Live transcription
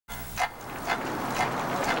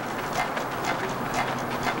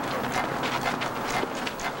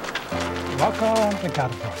Welcome to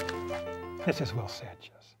Got It Right. This is Will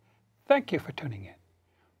Sanchez. Thank you for tuning in.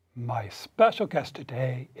 My special guest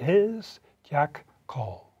today is Jack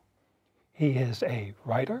Kohl. He is a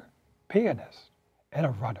writer, pianist, and a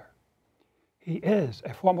runner. He is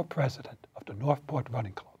a former president of the Northport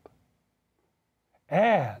Running Club.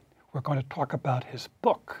 And we're going to talk about his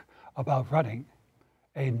book about running,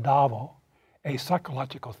 a novel, a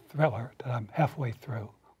psychological thriller that I'm halfway through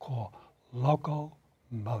called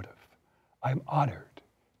Loco-Motive. I'm honored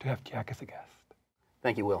to have Jack as a guest.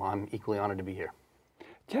 Thank you, Will. I'm equally honored to be here.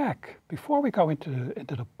 Jack, before we go into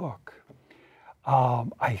the book,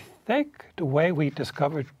 I think the way we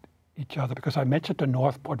discovered each other, because I mentioned the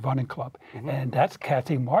Northport Running Club, and that's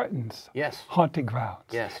Kathy Martin's hunting grounds.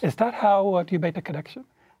 Yes. Is that how you made the connection?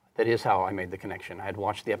 That is how I made the connection. I had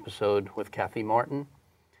watched the episode with Kathy Martin,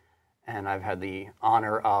 and I've had the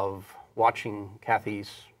honor of watching Kathy's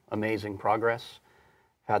amazing progress.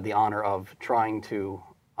 I've had the honor of trying to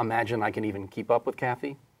imagine I can even keep up with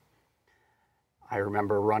Kathy. I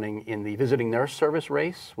remember running in the visiting nurse service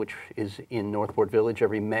race, which is in Northport Village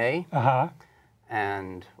every May.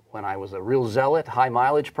 And when I was a real zealot, high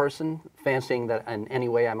mileage person, fancying that in any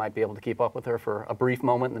way I might be able to keep up with her for a brief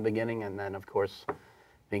moment in the beginning, and then, of course,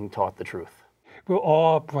 being taught the truth. We're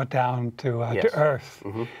all brought down to earth.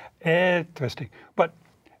 Interesting. But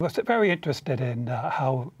I was very interested in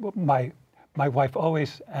how my wife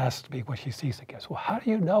always asks me when she sees a guest, well, how do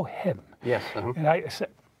you know him? Yes. And I said,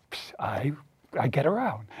 I get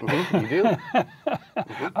around. You do?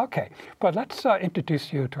 Okay, but let's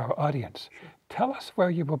introduce you to our audience. Tell us where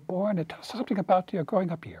you were born and tell us something about your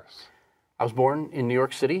growing up years. I was born in New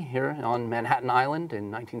York City, here on Manhattan Island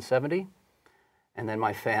in 1970. And then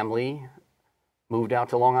my family moved out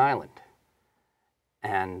to Long Island.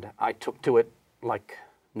 And I took to it like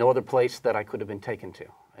no other place that I could have been taken to.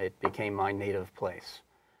 It became my native place.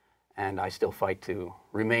 And I still fight to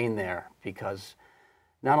remain there because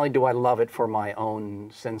not only do I love it for my own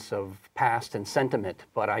sense of past and sentiment,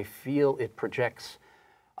 but I feel it projects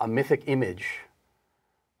a mythic image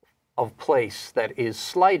of place that is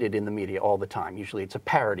slighted in the media all the time. Usually it's a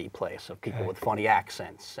parody place of people with funny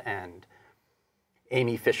accents and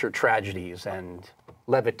Amy Fisher tragedies and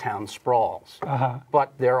Levittown sprawls.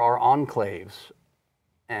 But there are enclaves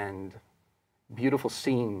and beautiful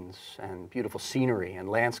scenes and beautiful scenery and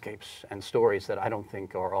landscapes and stories that I don't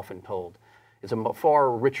think are often told. It's a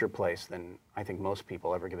far richer place than I think most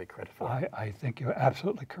people ever give it credit for. I think you're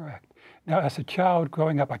absolutely correct. Now, as a child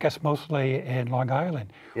growing up, I guess mostly in Long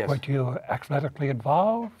Island, were you athletically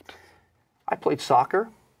involved? I played soccer,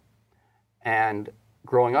 and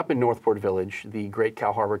growing up in Northport Village, the Great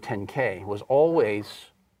Cow Harbor 10K was always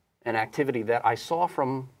an activity that I saw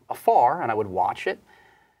from afar, and I would watch it,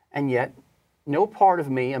 and yet no part of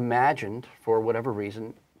me imagined, for whatever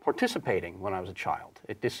reason, participating when I was a child.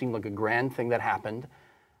 It just seemed like a grand thing that happened.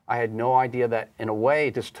 I had no idea that, in a way,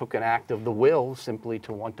 it just took an act of the will simply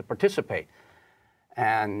to want to participate.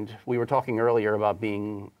 And we were talking earlier about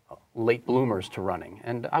being late bloomers to running,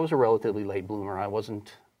 and I was a relatively late bloomer. I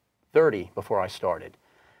wasn't 30 before I started,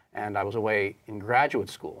 and I was away in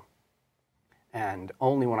graduate school. And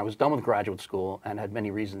only when I was done with graduate school and had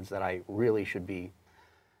many reasons that I really should be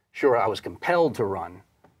sure I was compelled to run,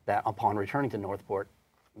 that upon returning to Northport,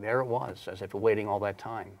 there it was, as if waiting all that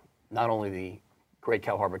time. Not only the Great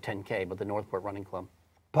Cow Harbor 10K, but the Northport Running Club.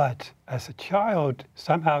 But as a child,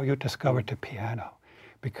 somehow you discovered the piano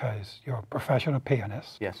because you're a professional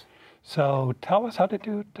pianist. Yes. So tell us, how did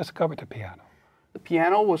you discover the piano? The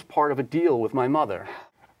piano was part of a deal with my mother.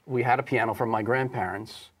 We had a piano from my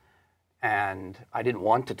grandparents, and I didn't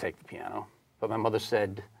want to take the piano, but my mother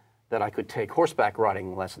said that I could take horseback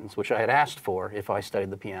riding lessons, which I had asked for if I studied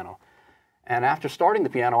the piano. And after starting the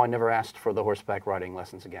piano, I never asked for the horseback riding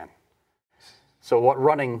lessons again. So what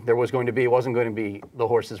running there was going to be wasn't going to be the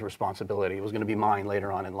horse's responsibility. It was going to be mine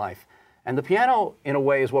later on in life. And the piano, in a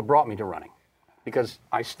way, is what brought me to running, because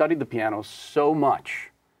I studied the piano so much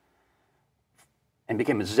and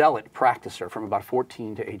became a zealot practicer from about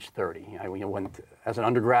 14 to age 30. I went as an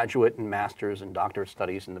undergraduate and master's and doctorate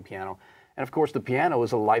studies in the piano. And of course, the piano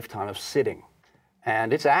is a lifetime of sitting.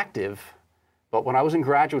 And it's active, but when I was in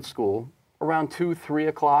graduate school, around 2, 3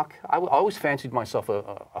 o'clock, I always fancied myself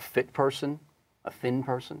a fit person, a thin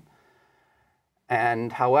person.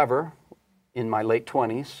 And however, in my late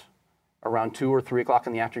 20s, around 2 or 3 o'clock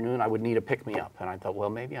in the afternoon, I would need a pick-me-up. And I thought, well,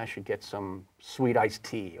 maybe I should get some sweet iced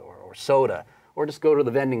tea or soda, or just go to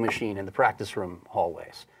the vending machine in the practice room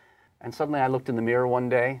hallways. And suddenly I looked in the mirror one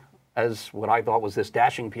day as what I thought was this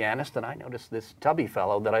dashing pianist, and I noticed this tubby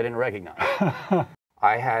fellow that I didn't recognize.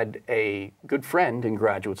 I had a good friend in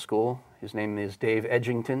graduate school. His name is Dave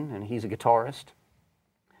Edgington, and he's a guitarist.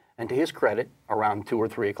 And to his credit, around 2 or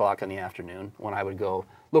 3 o'clock in the afternoon, when I would go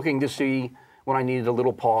looking to see, when I needed a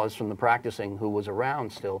little pause from the practicing, who was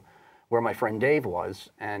around still, where my friend Dave was,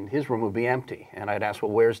 and his room would be empty. And I'd ask,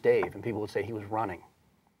 well, where's Dave? And people would say he was running.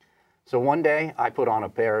 So one day, I put on a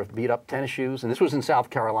pair of beat-up tennis shoes, and this was in South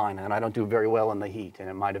Carolina, and I don't do very well in the heat, and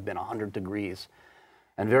it might have been 100 degrees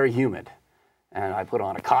and very humid. And I put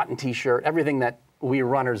on a cotton T-shirt, everything that we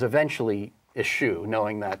runners eventually eschew,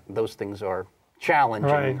 knowing that those things are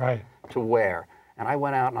challenging to wear. And I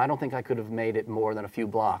went out, and I don't think I could have made it more than a few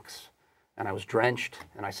blocks. And I was drenched,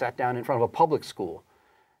 and I sat down in front of a public school,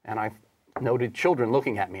 and I noted children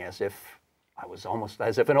looking at me as if I was almost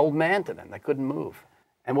as if an old man to them. They couldn't move.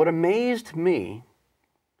 And what amazed me,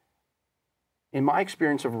 in my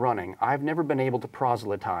experience of running, I've never been able to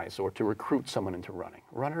proselytize or to recruit someone into running.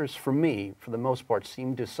 Runners, for me, for the most part,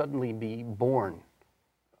 seem to suddenly be born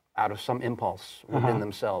out of some impulse within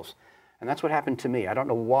themselves. And that's what happened to me. I don't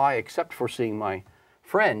know why, except for seeing my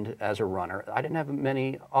friend as a runner, I didn't have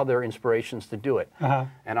many other inspirations to do it.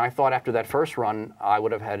 And I thought after that first run, I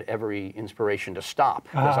would have had every inspiration to stop,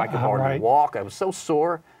 because I could hardly walk. I was so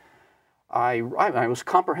sore. I was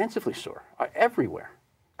comprehensively sore, everywhere.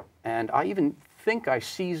 And I even think I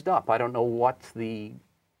seized up. I don't know what the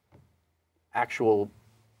actual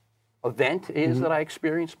event is that I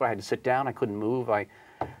experienced, but I had to sit down. I couldn't move. I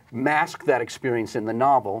masked that experience in the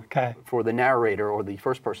novel for the narrator, or the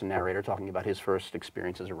first-person narrator, talking about his first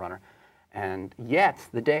experience as a runner. And yet,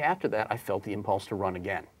 the day after that, I felt the impulse to run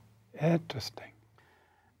again. Interesting.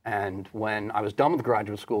 And when I was done with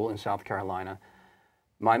graduate school in South Carolina,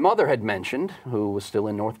 my mother had mentioned, who was still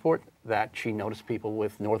in Northport, that she noticed people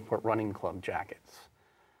with Northport Running Club jackets.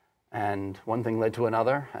 And one thing led to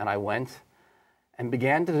another, and I went and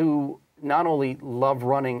began to not only love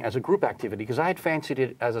running as a group activity, because I had fancied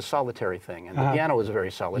it as a solitary thing, and the piano was a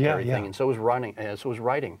very solitary thing, and so was running, so was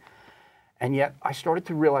writing. And yet I started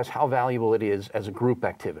to realize how valuable it is as a group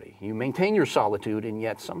activity. You maintain your solitude, and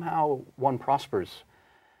yet somehow one prospers.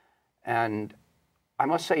 And I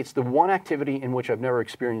must say, it's the one activity in which I've never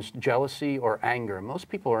experienced jealousy or anger. Most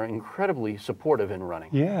people are incredibly supportive in running.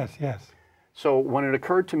 Yes, yes. So when it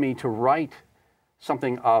occurred to me to write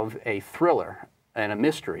something of a thriller and a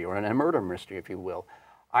mystery, or a murder mystery, if you will,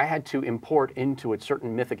 I had to import into it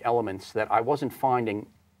certain mythic elements that I wasn't finding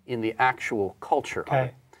in the actual culture of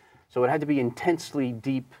it. So it had to be intensely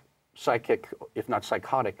deep psychic, if not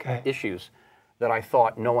psychotic, issues that I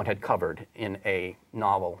thought no one had covered in a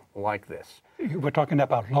novel like this. We're talking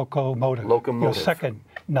about Loco-Motive. Loco-Motive. Your second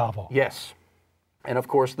novel. Yes. And of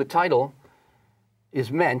course, the title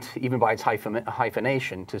is meant, even by its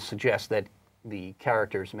hyphenation, to suggest that the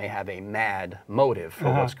characters may have a mad motive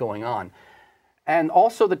for what's going on. And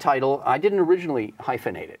also the title, I didn't originally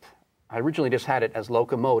hyphenate it. I originally just had it as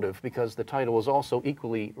Loco-Motive because the title was also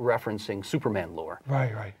equally referencing Superman lore.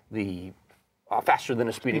 Right. The faster than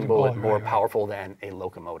a speeding bullet, more powerful than a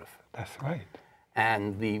locomotive. That's right.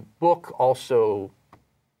 And the book also,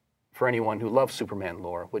 for anyone who loves Superman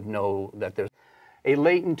lore, would know that there's a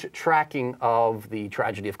latent tracking of the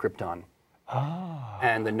tragedy of Krypton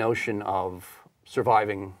and the notion of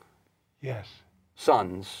surviving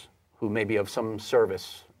sons who may be of some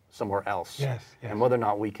service somewhere else, and whether or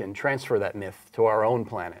not we can transfer that myth to our own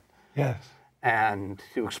planet. And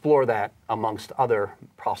to explore that amongst other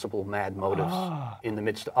possible mad motives in the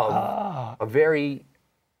midst of a very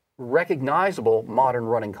recognizable modern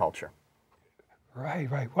running culture. Right.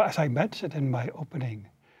 Well, as I mentioned in my opening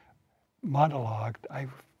monologue,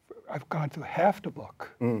 I've gone through half the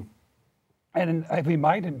book. And it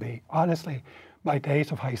reminded me, honestly, my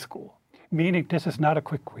days of high school, meaning this is not a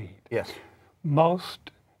quick read.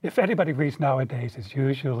 If anybody reads nowadays, it's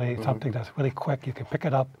usually something that's really quick. You can pick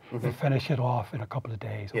it up and finish it off in a couple of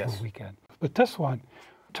days over a weekend. But this one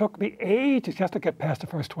took me ages just to get past the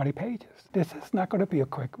first 20 pages. This is not going to be a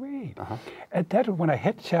quick read. And then when I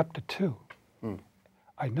hit chapter 2,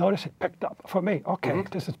 I noticed it picked up. For me,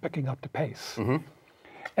 this is picking up the pace.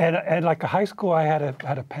 And like a high school, I had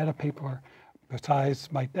a pen and paper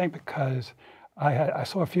besides my thing because I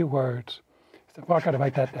saw a few words. I said, well, I got to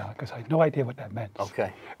write that down because I had no idea what that meant.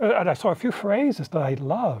 And I saw a few phrases that I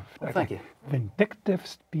loved. Thank you. Vindictive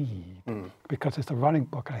speed, because it's a running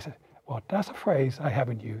book. And I said, well, that's a phrase I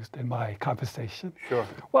haven't used in my conversation.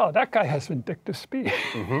 Well, that guy has vindictive speed.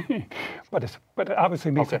 but it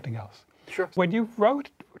obviously means something else. When you wrote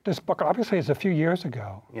this book, obviously it's a few years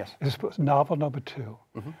ago. This was novel number 2.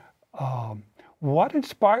 What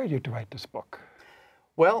inspired you to write this book?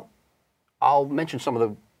 Well, I'll mention some of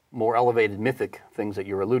the more elevated mythic things that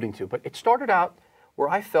you're alluding to, but it started out where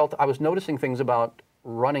I felt I was noticing things about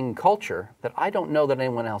running culture that I don't know that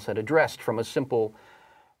anyone else had addressed from a simple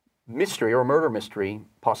mystery or a murder mystery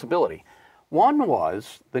possibility. One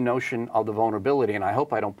was the notion of the vulnerability, and I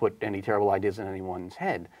hope I don't put any terrible ideas in anyone's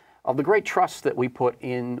head, of the great trust that we put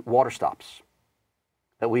in water stops.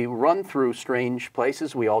 That we run through strange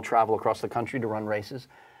places. We all travel across the country to run races.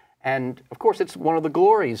 And of course, it's one of the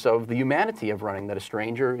glories of the humanity of running that a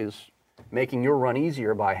stranger is making your run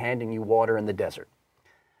easier by handing you water in the desert.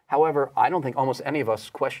 However, I don't think almost any of us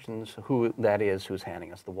questions who that is who's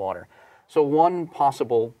handing us the water. So one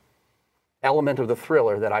possible element of the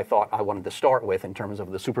thriller that I thought I wanted to start with in terms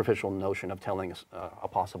of the superficial notion of telling a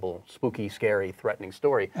possible spooky, scary, threatening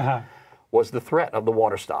story was the threat of the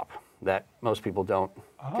water stop that most people don't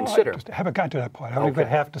consider. I haven't gotten to that point. I only read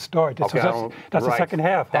half the story. That's the second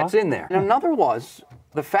half. That's in there. And another was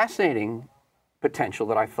the fascinating potential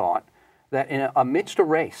that I thought that amidst a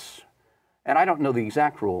race, and I don't know the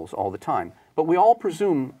exact rules all the time, but we all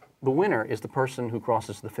presume the winner is the person who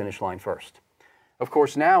crosses the finish line first. Of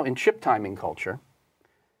course, now in chip timing culture,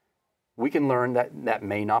 we can learn that that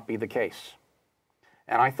may not be the case.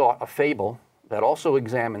 And I thought a fable that also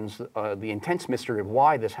examines the intense mystery of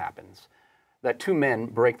why this happens, that two men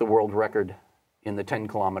break the world record in the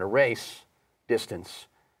 10-kilometer race distance,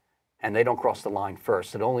 and they don't cross the line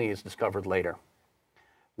first. It only is discovered later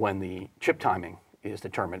when the chip timing is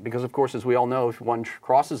determined. Because, of course, as we all know, if one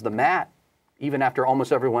crosses the mat, even after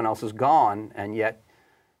almost everyone else is gone, and yet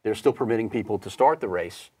they're still permitting people to start the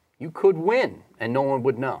race, you could win, and no one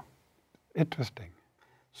would know. Interesting.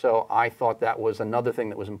 So I thought that was another thing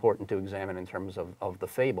that was important to examine in terms of the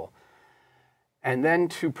fable. And then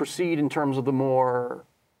to proceed in terms of the more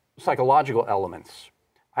psychological elements.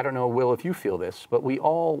 I don't know, Will, if you feel this, but we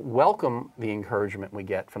all welcome the encouragement we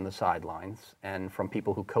get from the sidelines and from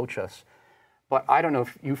people who coach us. But I don't know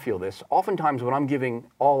if you feel this. Oftentimes when I'm giving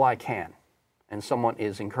all I can, and someone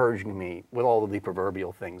is encouraging me with all of the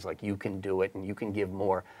proverbial things like you can do it and you can give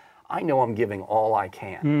more, I know I'm giving all I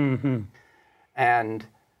can. Mm-hmm. And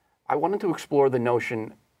I wanted to explore the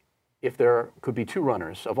notion if there could be two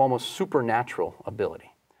runners of almost supernatural ability.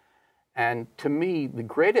 And to me, the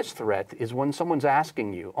greatest threat is when someone's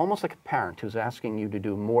asking you, almost like a parent who's asking you to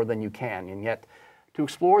do more than you can, and yet to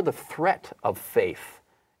explore the threat of faith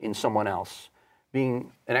in someone else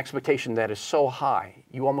being an expectation that is so high,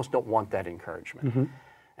 you almost don't want that encouragement. Mm-hmm.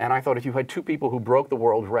 And I thought if you had two people who broke the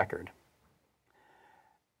world record,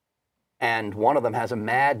 and one of them has a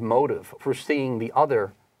mad motive for seeing the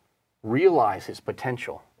other realize his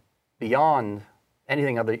potential beyond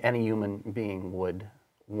anything any human being would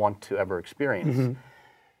want to ever experience, mm-hmm.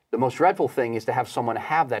 the most dreadful thing is to have someone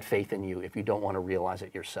have that faith in you if you don't want to realize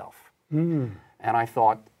it yourself. Mm. And I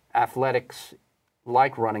thought athletics,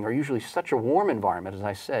 like running, are usually such a warm environment. As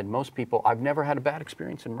I said, most people, I've never had a bad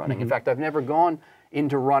experience in running. Mm-hmm. In fact, I've never gone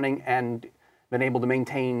into running and been able to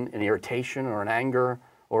maintain an irritation or an anger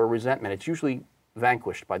or a resentment. It's usually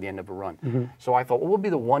vanquished by the end of a run. Mm-hmm. So I thought, what would be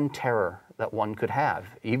the one terror that one could have,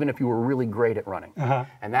 even if you were really great at running? Uh-huh.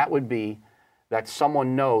 And that would be that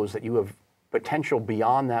someone knows that you have potential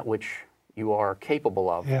beyond that which you are capable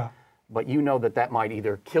of, but you know that that might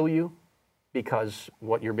either kill you because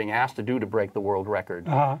what you're being asked to do to break the world record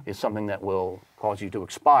is something that will cause you to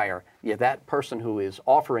expire. Yet that person who is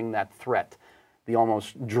offering that threat, the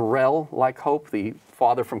almost Jor-El-like hope, the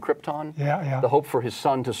father from Krypton, the hope for his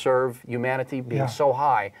son to serve humanity being so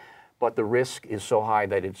high, but the risk is so high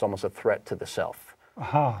that it's almost a threat to the self.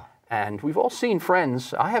 And we've all seen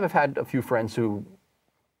friends, I have had a few friends who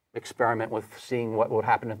experiment with seeing what would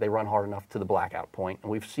happen if they run hard enough to the blackout point, and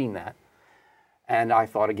we've seen that. And I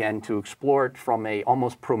thought, again, to explore it from a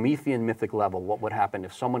almost Promethean mythic level, what would happen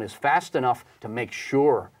if someone is fast enough to make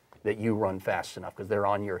sure that you run fast enough because they're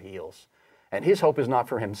on your heels. And his hope is not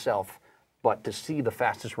for himself, but to see the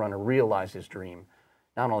fastest runner realize his dream,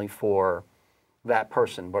 not only for that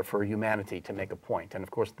person, but for humanity to make a point. And of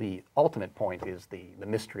course, the ultimate point is the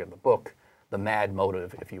mystery of the book, the mad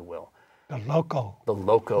motive, if you will. The loco. The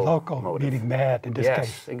loco. Loco, motive. meaning mad in this case.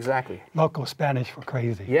 Yes, exactly. Loco, Spanish for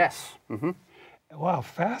crazy. Yes. Mm-hmm. Wow,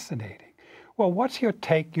 fascinating. Well, what's your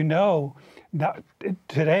take? You know, now, in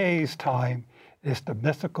today's time is the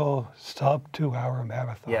mythical sub-2-hour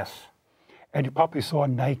marathon. Yes. And you probably saw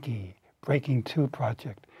Nike Breaking 2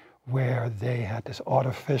 project where they had this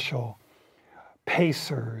artificial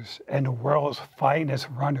pacers and the world's finest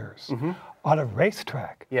runners on a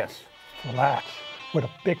racetrack. Yes. Flat, with a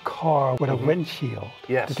big car, with a windshield.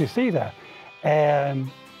 Yes. Did you see that?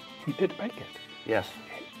 And he didn't make it. Yes.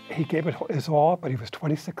 He gave it his all, but he was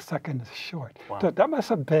 26 seconds short. Wow. So that must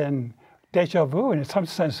have been deja vu in some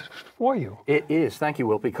sense for you. It is, thank you,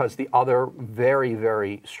 Will, because the other very,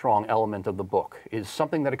 very strong element of the book is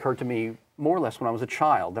something that occurred to me more or less when I was a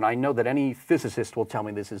child. And I know that any physicist will tell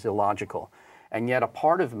me this is illogical. And yet a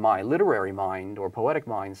part of my literary mind or poetic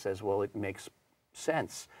mind says, well, it makes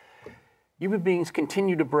sense. Human beings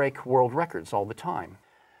continue to break world records all the time.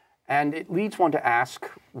 And it leads one to ask,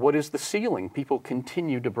 what is the ceiling? People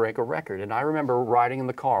continue to break a record. And I remember riding in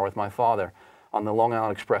the car with my father on the Long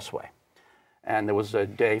Island Expressway. And there was a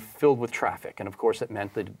day filled with traffic. And of course, it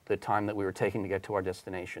meant that the time that we were taking to get to our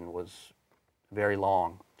destination was very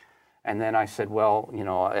long. And then I said, well, you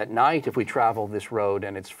know, at night, if we travel this road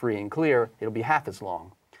and it's free and clear, it'll be half as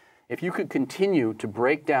long. If you could continue to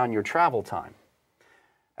break down your travel time,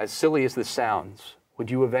 as silly as this sounds, would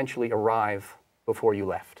you eventually arrive before you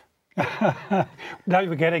left? Now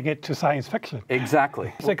you're getting it to science fiction.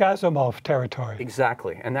 Exactly. It's like Asimov territory.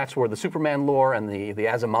 Exactly. And that's where the Superman lore and the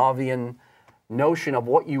Asimovian notion of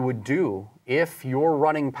what you would do if your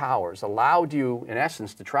running powers allowed you, in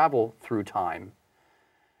essence, to travel through time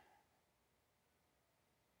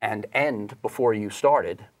and end before you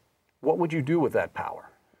started, what would you do with that power?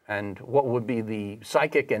 And what would be the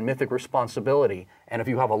psychic and mythic responsibility? And if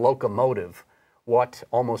you have a locomotive, what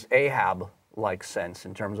almost Ahab-like sense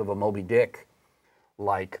in terms of a Moby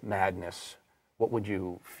Dick-like madness, what would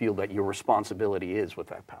you feel that your responsibility is with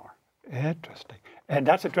that power? Interesting. And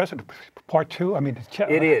that's addressed in part two? I mean,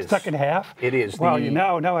 it is. Second half? It is. Well,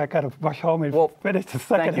 now I got to rush home and finish the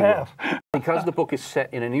second half. Because the book is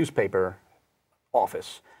set in a newspaper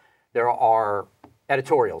office, there are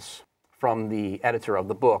editorials from the editor of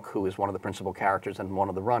the book, who is one of the principal characters and one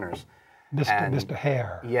of the runners. Mr.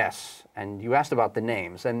 Hare. Yes, and you asked about the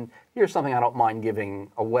names, and here's something I don't mind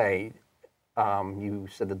giving away. You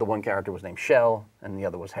said that the one character was named Shell, and the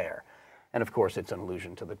other was Hare. And of course, it's an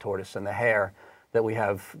allusion to the tortoise and the hare, that we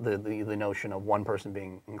have the notion of one person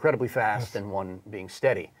being incredibly fast and one being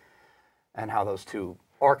steady, and how those two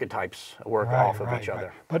archetypes work off of each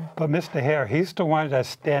other. But Mr. Hare, he's the one that's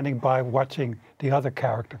standing by watching the other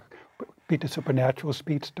character beat the supernatural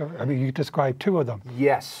speedster. I mean, you described two of them.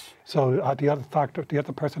 Yes. So the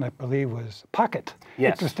other person, I believe, was Pocket.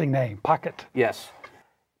 Yes. Interesting name, Pocket. Yes.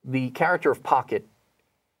 The character of Pocket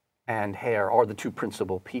and Hare are the two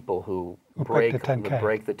principal people who break the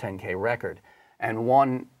 10K record. And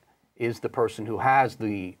one is the person who has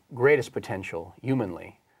the greatest potential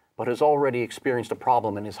humanly, but has already experienced a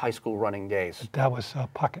problem in his high school running days. That was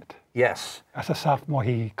Pocket. Yes. As a sophomore,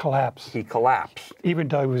 he collapsed. He collapsed. Even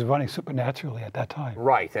though he was running supernaturally at that time.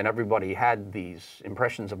 Right, and everybody had these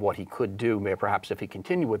impressions of what he could do, perhaps if he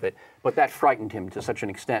continued with it, but that frightened him to such an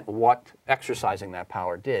extent what exercising that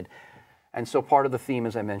power did. And so part of the theme,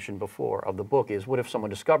 as I mentioned before, of the book is, what if someone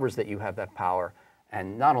discovers that you have that power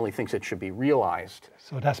and not only thinks it should be realized.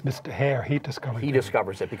 So that's Mr. Hare, he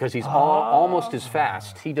discovers it because he's almost as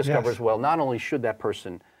fast. He discovers, well, not only should that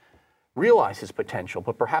person realize his potential,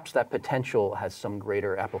 but perhaps that potential has some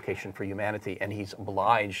greater application for humanity, and he's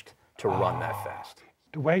obliged to run that fast.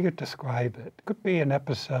 The way you describe it could be an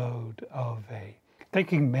episode of a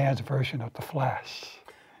thinking man's version of The Flash.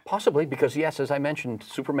 Possibly, because yes, as I mentioned,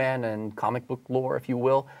 Superman and comic book lore, if you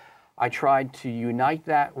will, I tried to unite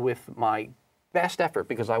that with my best effort,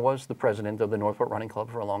 because I was the president of the Northport Running Club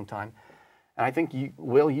for a long time. And I think,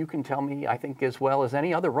 Will, you can tell me, I think as well as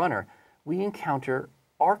any other runner, we encounter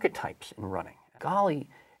archetypes in running. Golly,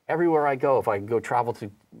 everywhere I go, if I go travel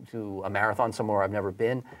to a marathon somewhere I've never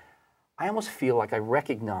been, I almost feel like I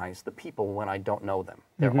recognize the people when I don't know them.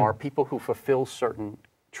 There are people who fulfill certain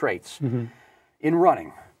traits in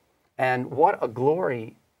running. And what a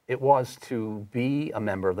glory it was to be a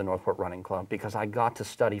member of the Northport Running Club, because I got to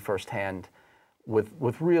study firsthand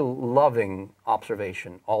with real loving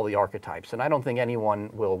observation all the archetypes. And I don't think anyone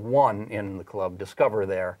will, in the club, discover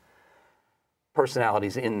their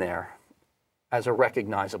personalities in there as a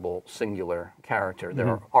recognizable singular character. There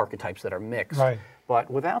are archetypes that are mixed. Right. But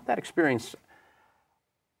without that experience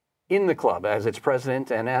in the club as its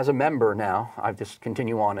president and as a member now, I just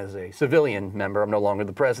continue on as a civilian member, I'm no longer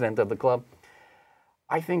the president of the club,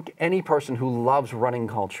 I think any person who loves running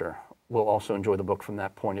culture will also enjoy the book from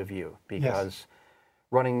that point of view, because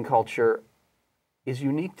running culture is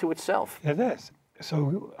unique to itself. It is.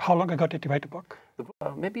 So how long ago did you write the book?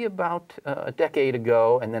 Maybe about a decade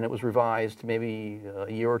ago, and then it was revised maybe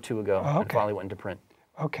a year or two ago, and finally went into print.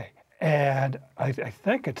 Okay. And I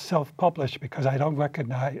think it's self-published, because I don't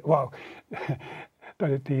recognize, well,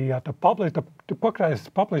 the book that is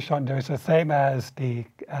published on there is the same as the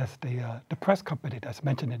press company that's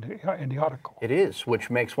mentioned in the article. It is, which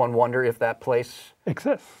makes one wonder if that place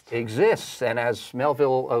exists. And as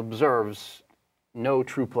Melville observes, no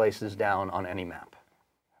true place is down on any map.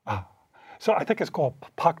 Ah. So I think it's called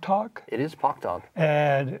Poctog, It is Poctog.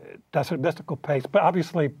 and that's a mystical place, but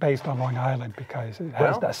obviously based on Long Island because it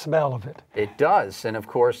has Well, that smell of it. It does. And of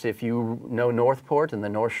course, if you know Northport and the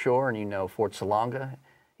North Shore and you know Fort Salonga,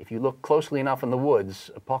 if you look closely enough in the woods,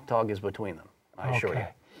 Poctog is between them, I assure you.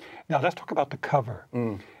 Now let's talk about the cover.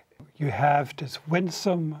 You have this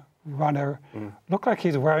winsome runner, look like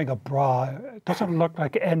he's wearing a bra. It doesn't look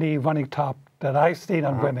like any running top that I've seen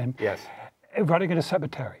on women. Yes. Running in a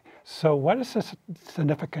cemetery. So what is the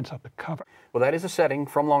significance of the cover? Well, that is a setting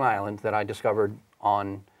from Long Island that I discovered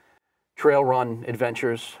on trail run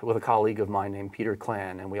adventures with a colleague of mine named Peter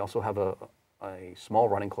Clan. And we also have a small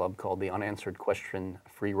running club called the Unanswered Question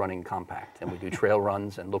Free Running Compact. And we do trail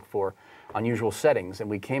runs and look for unusual settings. And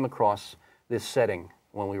we came across this setting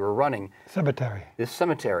when we were running. Cemetery. This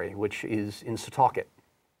cemetery, which is in Setauket.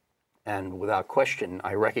 And without question,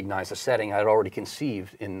 I recognized a setting I had already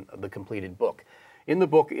conceived in the completed book. In the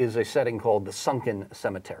book is a setting called the Sunken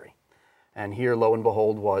Cemetery. And here, lo and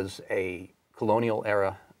behold, was a colonial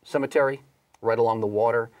era cemetery right along the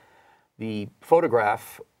water. The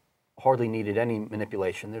photograph hardly needed any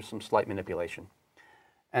manipulation. There's some slight manipulation.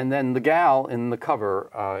 And then the gal in the cover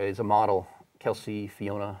is a model, Kelsey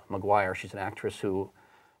Fiona McGuire. She's an actress who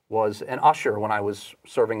was an usher when I was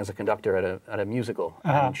serving as a conductor at a musical.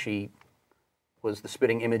 And she was the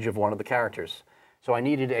spitting image of one of the characters. So I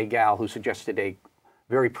needed a gal who suggested a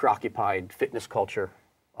very preoccupied fitness culture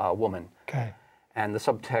woman. Okay. And the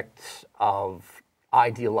subtext of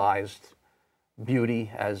idealized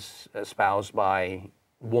beauty as espoused by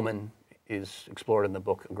woman is explored in the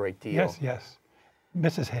book a great deal. Yes, yes.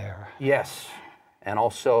 Mrs. Hare. Yes. And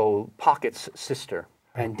also Pocket's sister,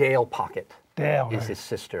 and Dale Pocket Dale, is right. his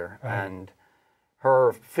sister. Right. And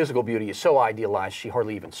her physical beauty is so idealized she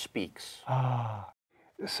hardly even speaks.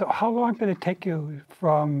 So how long did it take you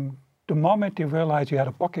from the moment you realized you had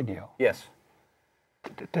a book in you? Yes.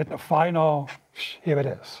 Then the final, here it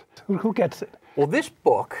is. Who gets it? Well, this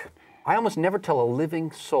book, I almost never tell a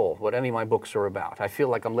living soul what any of my books are about. I feel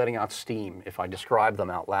like I'm letting out steam if I describe them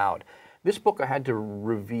out loud. This book I had to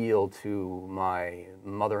reveal to my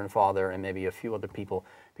mother and father and maybe a few other people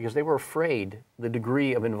because they were afraid the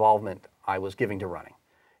degree of involvement I was giving to running.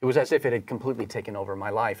 It was as if it had completely taken over my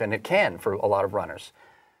life, and it can for a lot of runners.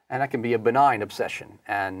 And that can be a benign obsession.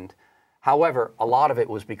 And however, a lot of it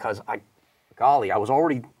was because I was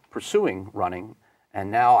already pursuing running,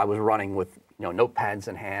 and now I was running with notepads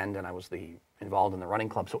in hand, and I was involved in the running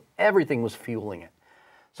club. So everything was fueling it.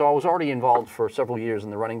 So I was already involved for several years in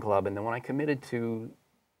the running club, and then when I committed to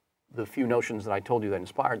the few notions that I told you that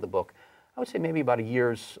inspired the book, I would say maybe about a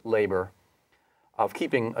year's labor of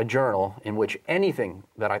keeping a journal in which anything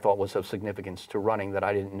that I thought was of significance to running that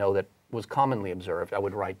I didn't know that was commonly observed, I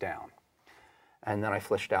would write down. And then I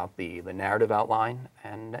fleshed out the narrative outline,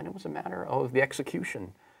 and then it was a matter of the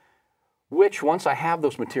execution, which, once I have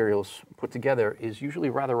those materials put together, is usually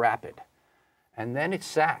rather rapid. And then it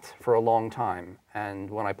sat for a long time. And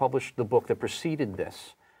when I published the book that preceded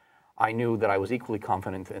this, I knew that I was equally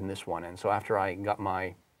confident in this one. And so after I got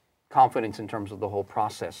my confidence in terms of the whole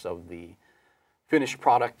process of the finished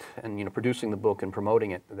product and producing the book and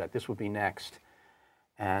promoting it, that this would be next.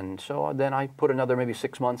 And so then I put another maybe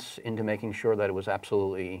 6 months into making sure that it was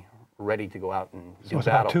absolutely ready to go out and do So it's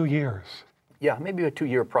battle. about 2 years. Yeah, maybe a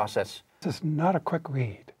 2-year process. This is not a quick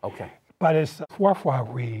read. Okay. But it's a worthwhile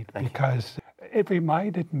read Thank you. because it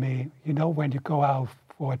reminded me, when you go out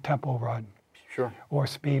for a tempo run Sure. or a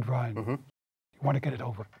speed run, you want to get it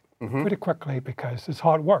over pretty quickly because it's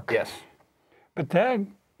hard work. Yes. But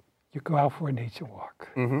then you go out for a nature walk.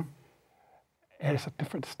 And it's a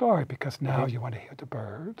different story because now you want to hear the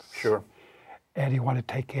birds. Sure. And you want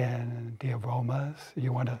to take in the aromas.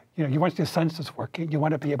 You want to, you want your senses working. You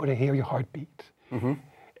want to be able to hear your heartbeat.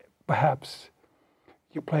 Perhaps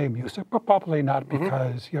you play music, but probably not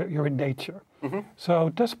because you're in nature.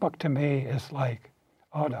 So this book to me is like,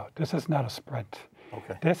 oh no, this is not a sprint.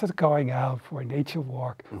 Okay. This is going out for a nature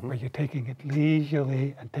walk where you're taking it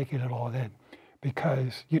leisurely and taking it all in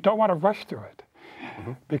because you don't want to rush through it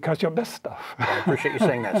because you'll miss stuff. I appreciate you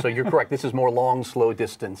saying that. So you're correct. This is more long, slow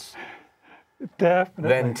distance Definitely.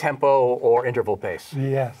 than tempo or interval pace.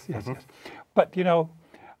 Yes, yes, yes. But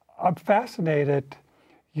I'm fascinated.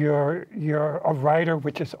 You're a writer,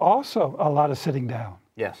 which is also a lot of sitting down.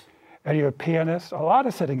 Yes. And you're a pianist, a lot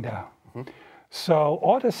of sitting down. So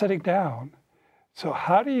all the sitting down. So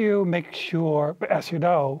how do you make sure, as you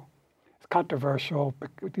know, it's controversial, but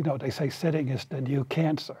they say sitting is the new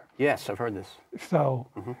cancer. Yes, I've heard this. So,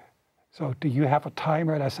 so do you have a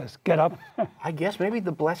timer that says, get up? I guess maybe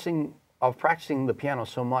the blessing of practicing the piano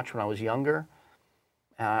so much when I was younger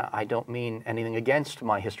I don't mean anything against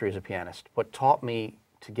my history as a pianist, but taught me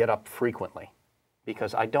to get up frequently,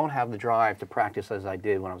 because I don't have the drive to practice as I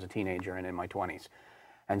did when I was a teenager and in my 20s.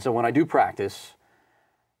 And so when I do practice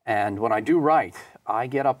and when I do write, I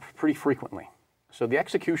get up pretty frequently. So the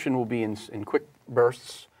execution will be in quick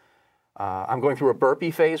bursts. I'm going through a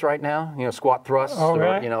burpee phase right now, squat thrusts, or,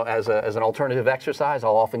 as an alternative exercise.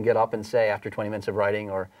 I'll often get up and say after 20 minutes of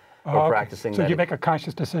writing or practicing. So you make a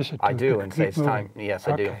conscious decision to I do, and say it's time. Yes,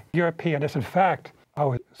 I do. You're a pianist. In fact, I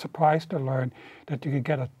was surprised to learn that you could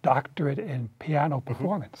get a doctorate in piano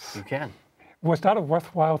performance. You can. Was that a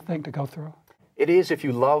worthwhile thing to go through? It is if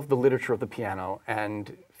you love the literature of the piano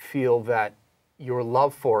and feel that your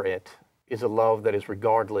love for it is a love that is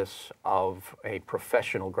regardless of a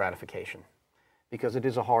professional gratification, because it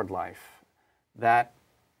is a hard life. That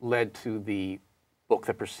led to the book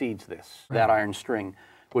that precedes this, That Iron String,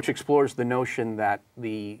 which explores the notion that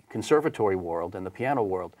the conservatory world and the piano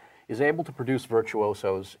world is able to produce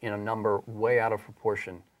virtuosos in a number way out of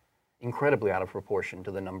proportion, incredibly out of proportion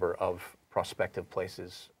to the number of prospective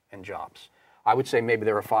places and jobs. I would say maybe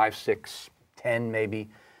there are 5, 6, 10 maybe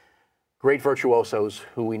great virtuosos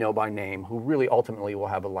who we know by name, who really ultimately will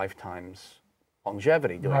have a lifetime's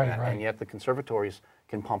longevity doing that. And yet the conservatories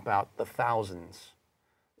can pump out the thousands,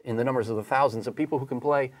 in the numbers of the thousands of people who can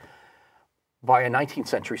play by a 19th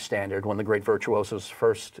century standard when the great virtuosos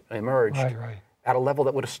first emerged at a level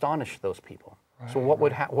that would astonish those people. So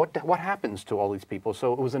what happens to all these people?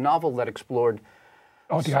 So it was a novel that explored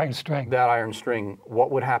the iron string. That iron string.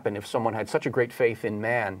 What would happen if someone had such a great faith in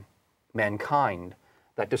mankind,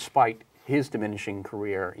 that despite his diminishing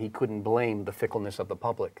career, he couldn't blame the fickleness of the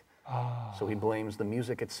public. So he blames the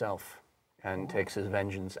music itself and takes his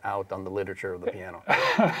vengeance out on the literature of the piano.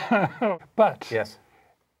 But yes.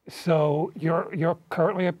 So you're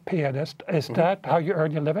currently a pianist. Is that how you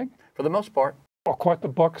earn your living? For the most part. Of course, the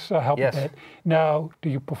books help a bit. Now, do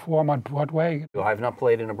you perform on Broadway? I've not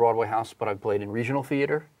played in a Broadway house, but I've played in regional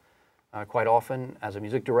theater quite often as a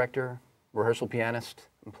music director, rehearsal pianist,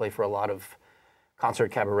 and play for a lot of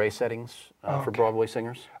concert cabaret settings for Broadway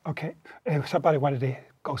singers. Okay. If somebody wanted to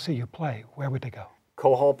go see you play, where would they go?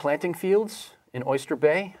 Kohl Planting Fields in Oyster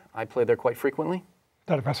Bay. I play there quite frequently. Is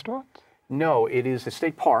that a restaurant? No, it is a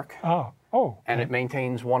state park. Oh. And it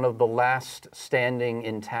maintains one of the last standing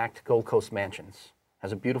intact Gold Coast mansions.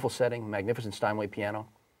 Has a beautiful setting, magnificent Steinway piano,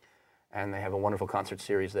 and they have a wonderful concert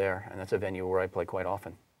series there, and that's a venue where I play quite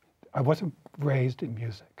often. I wasn't raised in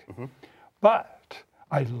music, but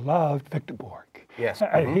I loved Victor Borg. Yes.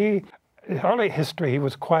 His early history, he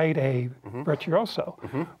was quite a virtuoso,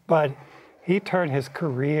 but he turned his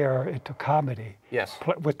career into comedy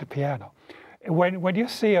with the piano. When you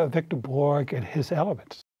see a Victor Borg and his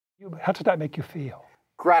elements, how does that make you feel?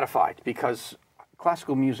 Gratified, because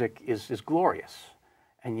classical music is glorious,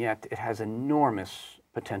 and yet it has enormous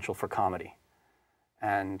potential for comedy.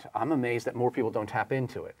 And I'm amazed that more people don't tap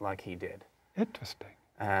into it like he did. Interesting.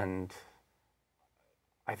 And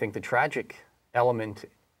I think the tragic element,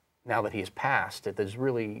 now that he has passed, that there's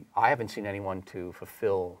really, I haven't seen anyone to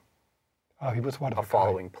fulfill he was one of a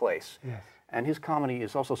following place. Yes. And his comedy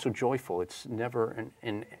is also so joyful. It's never,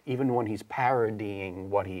 even when he's parodying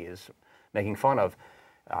what he is making fun of,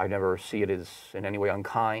 I never see it as in any way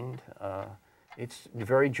unkind. It's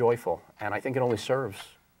very joyful, and I think it only serves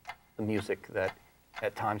the music that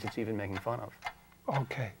at times it's even making fun of.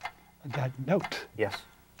 Okay. On that note. Yes.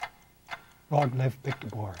 Long live Victor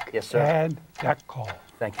Borg. Yes, sir. And Jack Kohl.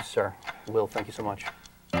 Thank you, sir. Will, thank you so much.